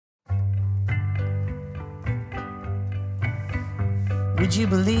Would you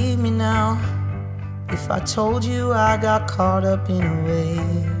believe me now if I told you I got caught up in a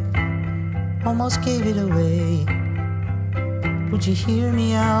wave, almost gave it away? Would you hear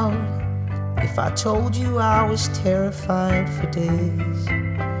me out if I told you I was terrified for days?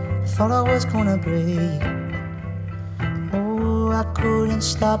 Thought I was gonna break. Oh, I couldn't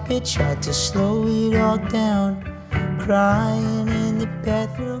stop it, tried to slow it all down. Crying in the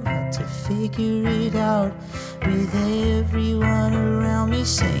bathroom, had to figure it out. With everyone around me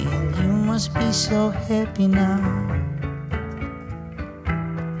saying, you must be so happy now.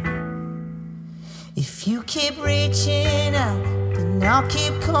 If you keep reaching out, then I'll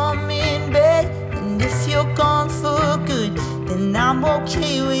keep coming back. And if you're gone for good, then I'm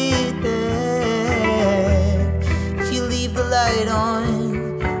okay with that. If you leave the light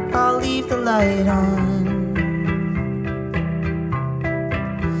on, I'll leave the light on.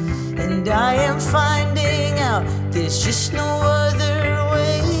 And I am finding out there's just no other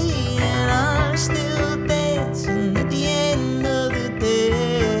way. And I'm still dancing at the end of the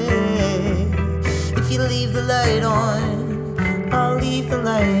day. If you leave the light on, I'll leave the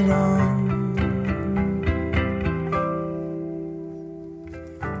light on.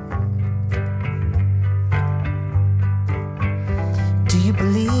 Do you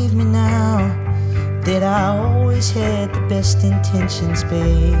believe me now that I always had the best intentions,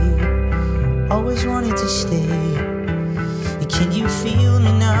 babe? Always wanted to stay. Can you feel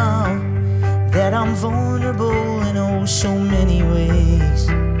me now that I'm vulnerable in oh so many ways?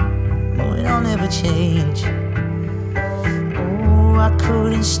 Oh, and I'll never change. Oh, I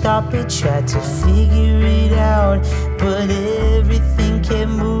couldn't stop it, tried to figure it out, but everything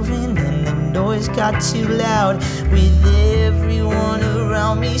kept moving and the noise got too loud. With everyone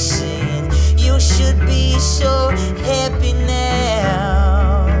around me saying, you should be so happy now.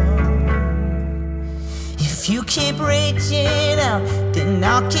 If you keep reaching out, then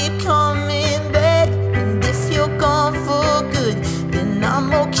I'll keep coming back. And if you're gone for good, then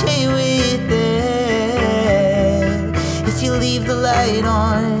I'm okay with that. If you leave the light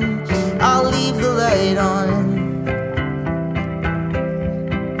on, I'll leave the light on.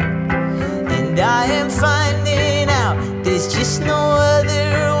 And I am finding out there's just no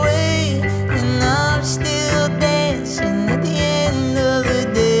other way. And I'm still dancing at the end of the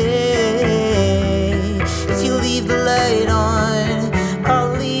day. If you leave the light on,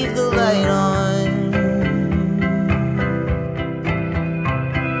 I'll leave the light on.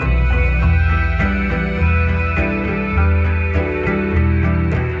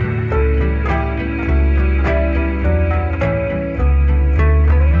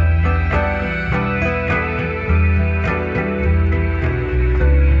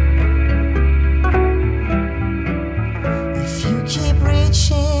 If you keep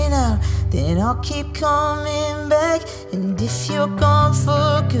reaching out, then I'll keep coming back. And if you're gone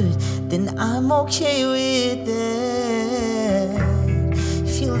for good, then I'm okay with that.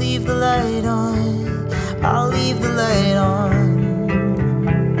 If you leave the light on, I'll leave the light on.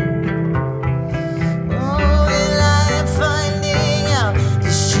 Oh, and I am finding out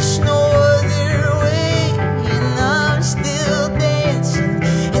there's just no other way. And I'm still dancing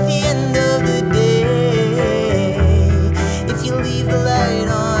at the end of the day. If you leave the light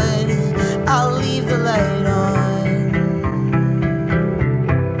on, I'll leave the light on.